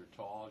economists are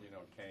tall. You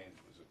know, Keynes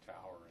was a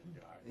towering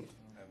guy.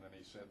 And then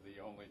he said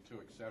the only two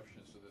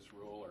exceptions to this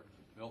rule are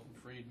Milton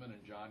Friedman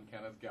and John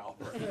Kenneth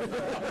Galbraith.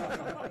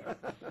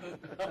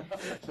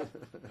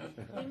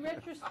 In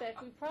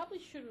retrospect, we probably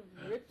should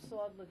have ripped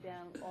Sodler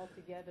down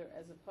altogether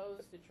as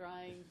opposed to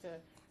trying to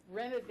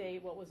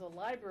renovate what was a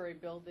library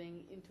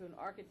building into an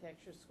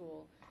architecture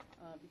school,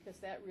 because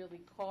that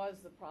really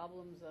caused the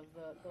problems of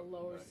the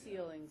lower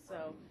ceiling.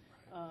 So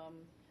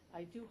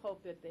I do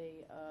hope that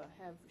they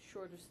have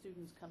shorter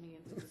students coming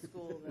into the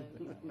school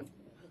than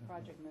the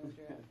project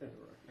manager had.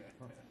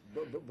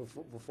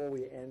 But before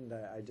we end,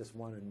 I just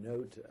want to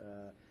note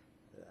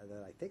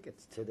that I think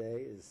it's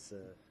today is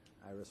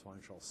Iris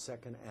Weinschall's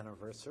second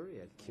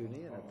anniversary at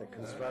CUNY and at the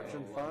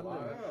Construction Fund.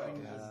 Wow,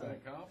 it's been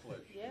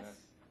accomplished.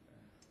 Yes.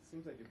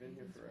 Seems like you've been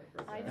here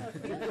forever. I know, it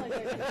feels like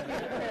I've been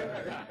here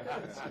forever.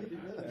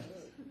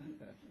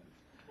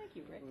 Thank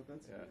you, Rick. Well,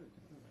 that's good.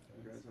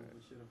 You guys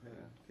should have had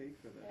a cake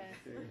for that.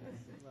 Yeah.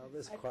 Well,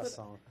 this I put-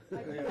 croissant.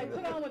 I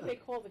put on what they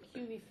call the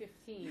CUNY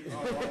 15.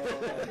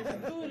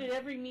 There's food at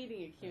every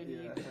meeting at CUNY.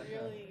 You can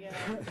really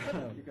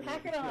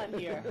pack it on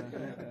here. You're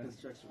gonna have a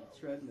construction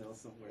treadmill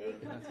somewhere.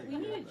 We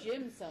need a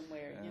gym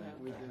somewhere, you know.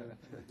 We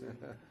do.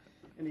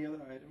 Any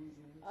other items?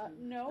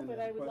 No, Any but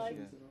other I would like,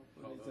 questions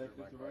at all for the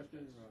executive director?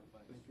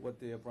 Thank you. Would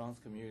the Bronx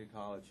Community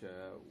College,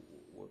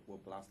 will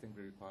blasting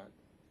be required?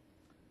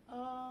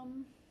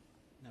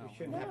 No. We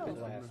shouldn't have to No,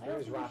 blast. I There don't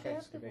is think we rock should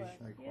have to excavation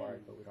blast, required,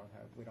 yeah. but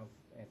we don't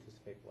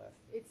anticipate blast.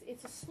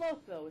 it's a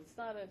slope though, it's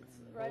not a,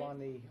 right? Well,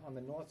 on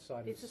the north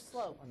side It's a is,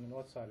 slope. on the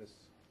north side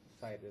is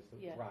the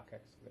Yeah. rock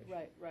excavation.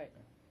 Right,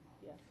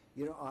 yeah.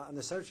 You know, on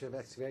the subject of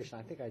excavation,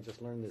 I think I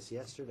just learned this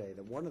yesterday,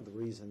 that one of the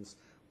reasons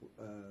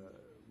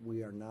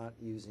we are not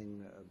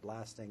using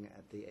blasting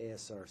at the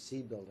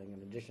ASRC building,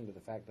 in addition to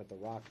the fact that the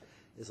rock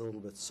is a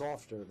little bit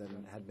softer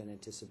than had been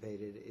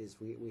anticipated, is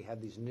we have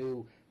these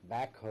new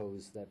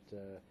backhoes that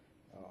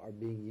are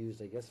being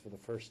used, I guess, for the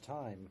first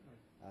time.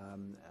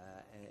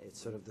 It's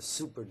sort of the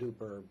super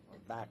duper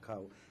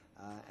backhoe,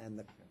 and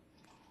the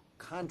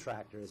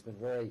contractor has been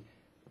very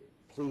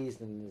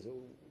pleased and is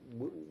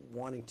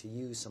wanting to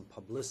use some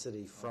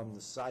publicity from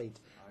the site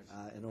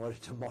in order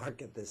to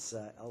market this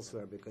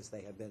elsewhere, because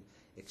they have been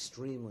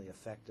extremely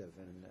effective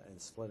in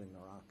splitting the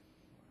rock.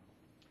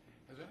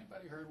 Has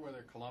anybody heard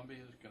whether Columbia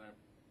is going to,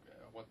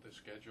 what the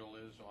schedule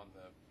is on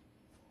the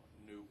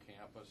new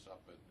campus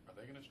up at, are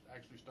they going to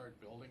actually start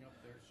building up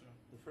there soon?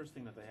 The first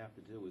thing that they have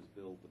to do is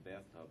build the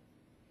bathtub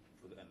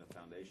and the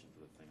foundation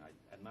for the thing. I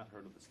had not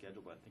heard of the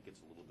schedule, but I think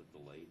it's a little bit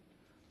delayed.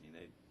 I mean,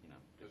 they're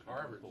Because kind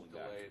of Harvard's pulling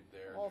back. delayed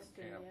their new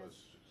Alston, yes. campus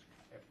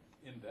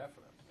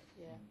indefinitely.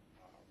 Yeah.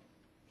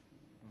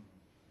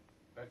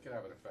 That could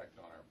have an effect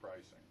on our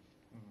pricing.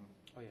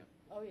 Oh, yeah.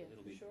 Oh, yeah,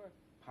 It'll for be sure.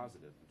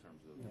 positive in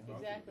terms of. Yeah.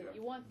 Exactly. Yeah.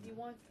 You want, you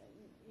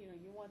know,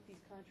 you want these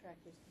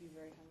contractors to be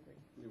very hungry.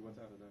 Yeah,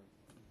 without a doubt.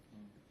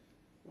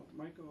 Well,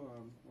 Michael,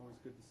 always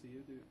good to see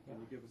you. Can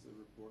you give us a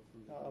report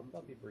from the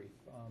I'll be brief.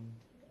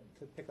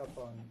 To pick up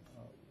on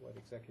what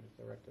Executive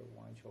Director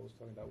Weinschall was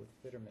talking about with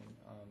Fitterman,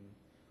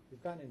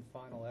 we've gotten in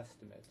final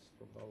estimates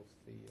for both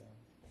the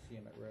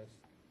CM at Risk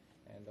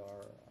and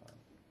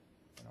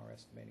our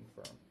estimating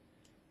firm.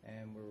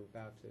 And we're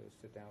about to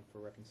sit down for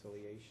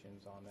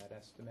reconciliations on that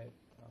estimate.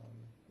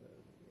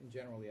 In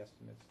general, the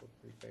estimates look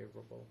pretty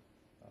favorable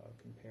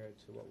compared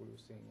to what we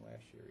were seeing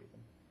last year even.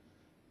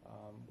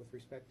 With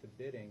respect to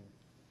bidding,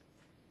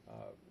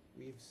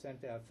 we've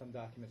sent out some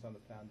documents on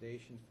the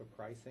foundations for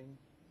pricing.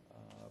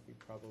 We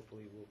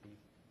probably will be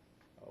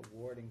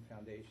awarding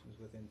foundations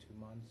within 2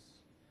 months.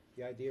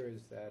 The idea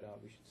is that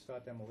we should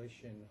start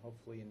demolition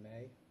hopefully in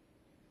May,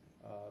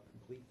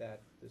 complete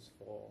that this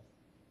fall,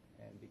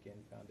 and begin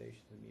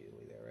foundations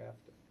immediately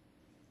thereafter.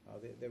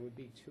 There would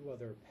be 2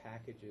 other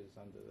packages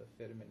under the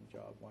Fitterman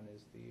job. One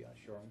is the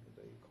shoring,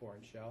 the core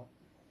and shell,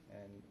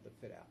 and the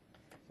fit out.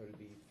 So it'd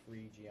be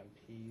 3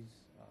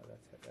 GMPs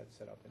that's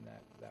set up in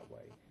that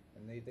way,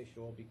 and they should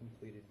all be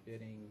completed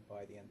bidding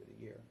by the end of the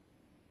year.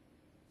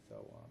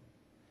 So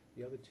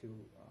the other 2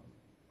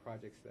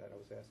 projects that I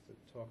was asked to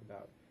talk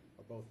about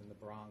are both in the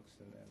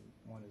Bronx, and then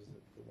one is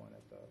the one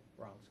at the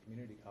Bronx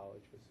Community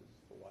College, which is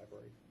the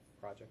library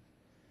project,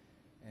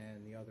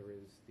 and the other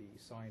is the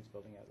science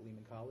building at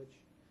Lehman College.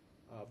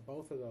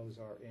 Both of those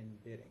are in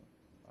bidding.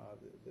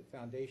 The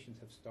foundations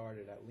have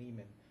started at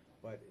Lehman,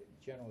 but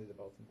generally they're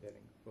both in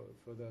bidding.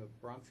 For the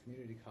Bronx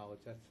Community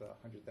College, that's a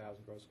 100,000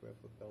 gross square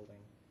foot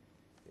building.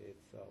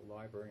 It's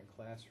library and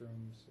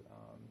classrooms.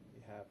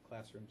 You have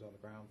classrooms on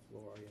the ground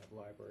floor. You have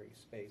library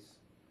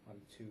space on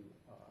the two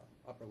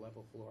upper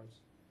level floors.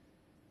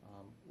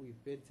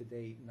 We've bid to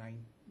date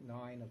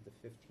nine of the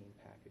 15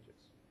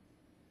 packages.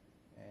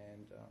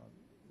 And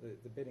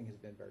the bidding has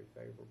been very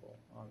favorable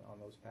on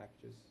those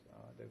packages.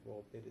 They've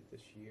all bidded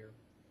this year.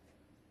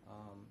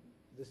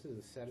 This is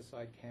a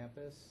set-aside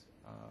campus,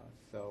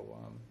 so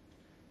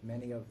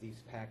many of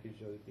these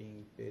packages are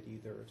being bid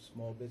either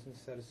small business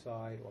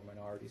set-aside or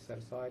minority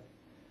set-aside.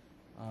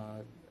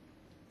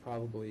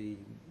 Probably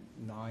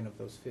 9 of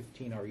those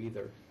 15 are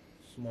either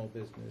small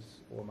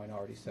business or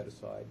minority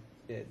set-aside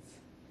bids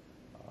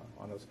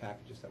on those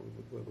packages that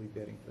we'll be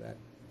bidding for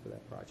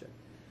that project.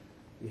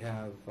 We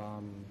have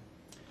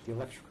the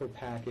electrical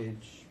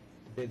package,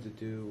 the bids are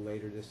due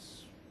later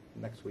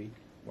next week,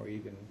 or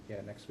even,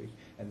 next week.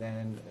 And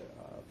then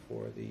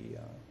for the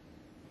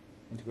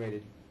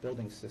integrated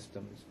building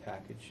systems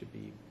package should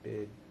be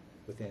bid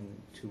within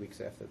 2 weeks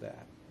after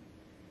that.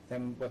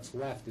 Then what's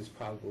left is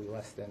probably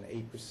less than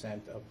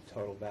 8% of the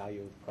total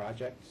value of the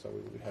project, so we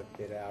would have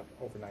bid out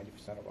over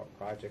 90% of our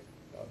project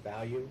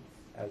value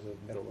as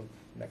of middle of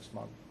next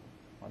month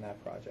on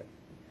that project.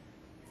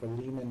 For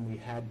Lehman, we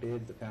had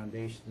bid the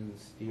foundation and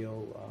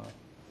steel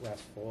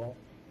last fall,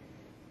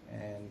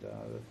 and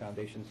the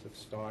foundations have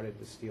started,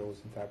 the steel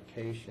is in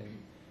fabrication.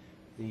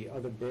 The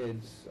other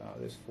bids,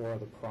 there's 4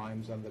 other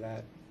primes under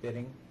that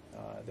bidding.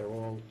 They're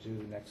all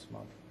due next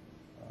month.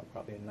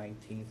 Probably the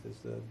 19th is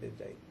the bid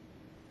date.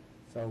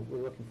 So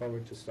we're looking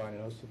forward to starting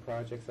those 2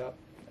 projects up.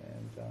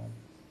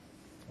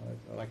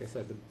 And like I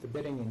said, the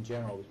bidding in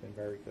general has been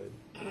very good.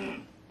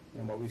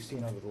 And what we've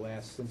seen over the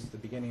last, since the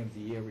beginning of the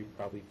year, we've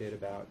probably bid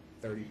about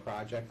 30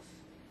 projects,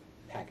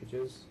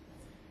 packages,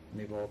 and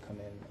they've all come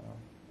in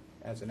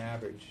as an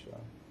average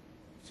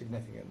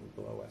significantly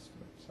below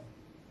estimate. So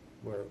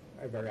we're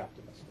very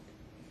optimistic.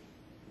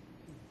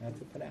 That's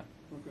it for now.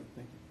 Okay,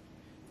 thank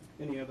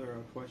you. Any other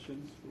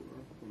questions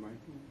for Michael?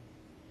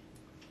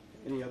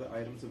 Any other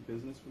items of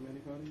business from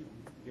anybody?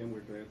 Again,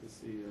 we're glad to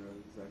see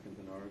Zach and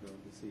Bernardo,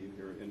 to see you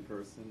here in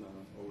person.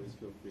 Always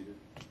feel free to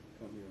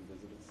come here and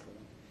visit us.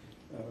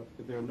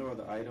 If there are no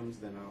other items,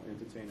 then I'll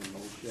entertain a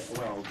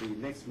motion. Well, the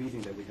next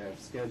meeting that we have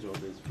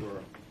scheduled is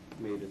for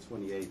May the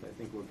 28th. I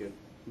think we'll get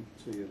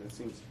to you. That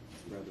seems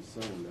rather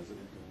soon, doesn't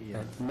it?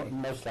 Yeah.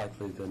 Most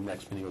likely the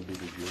next meeting will be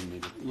the June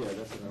meeting. Yeah,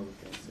 that's what I would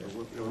think.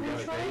 So We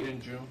got a date in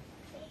June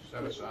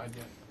set aside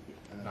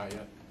yet? Not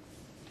yet.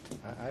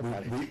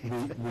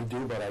 We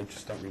do, but I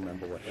just don't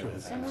remember what it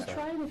is. And we're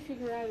trying to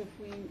figure out if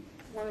we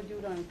want to do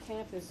it on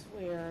campus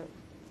where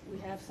we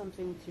have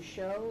something to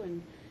show,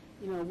 and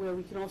where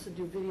we can also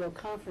do video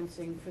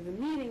conferencing for the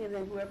meeting, and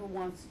then whoever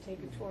wants to take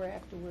a tour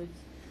afterwards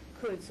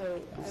could.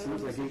 So it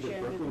seems like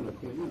either Brooklyn or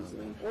Queens.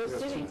 Or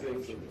city. I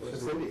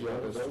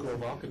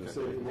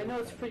I know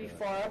it's pretty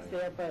far up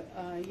there, but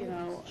I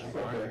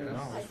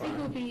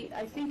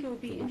think it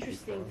would be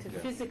interesting to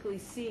physically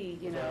see,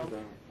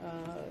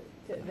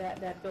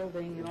 that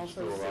building, and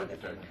also School see,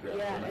 architecture.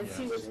 and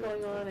see what's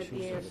going on at the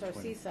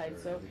ASRC site.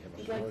 So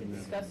we'd like to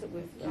discuss it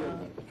with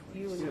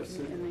you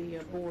and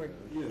the board.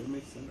 Yeah, it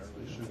makes sense.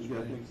 Yeah,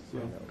 I think so.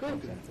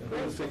 Good.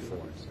 Let's take it.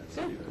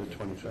 Good. The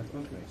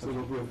 22nd. So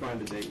we'll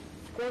find a date.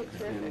 Great, And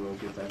terrific. we'll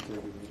get back to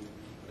everybody.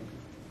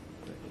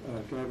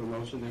 Can I have a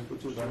motion then for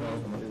Tuesday? In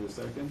a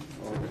second?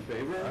 All in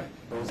favor?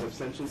 Those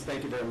abstentions?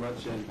 Thank you very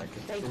much, and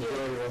Thank you. enjoy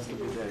the rest of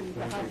your day. It's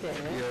a hot day,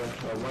 right?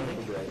 Yeah, a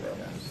wonderful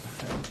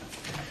day.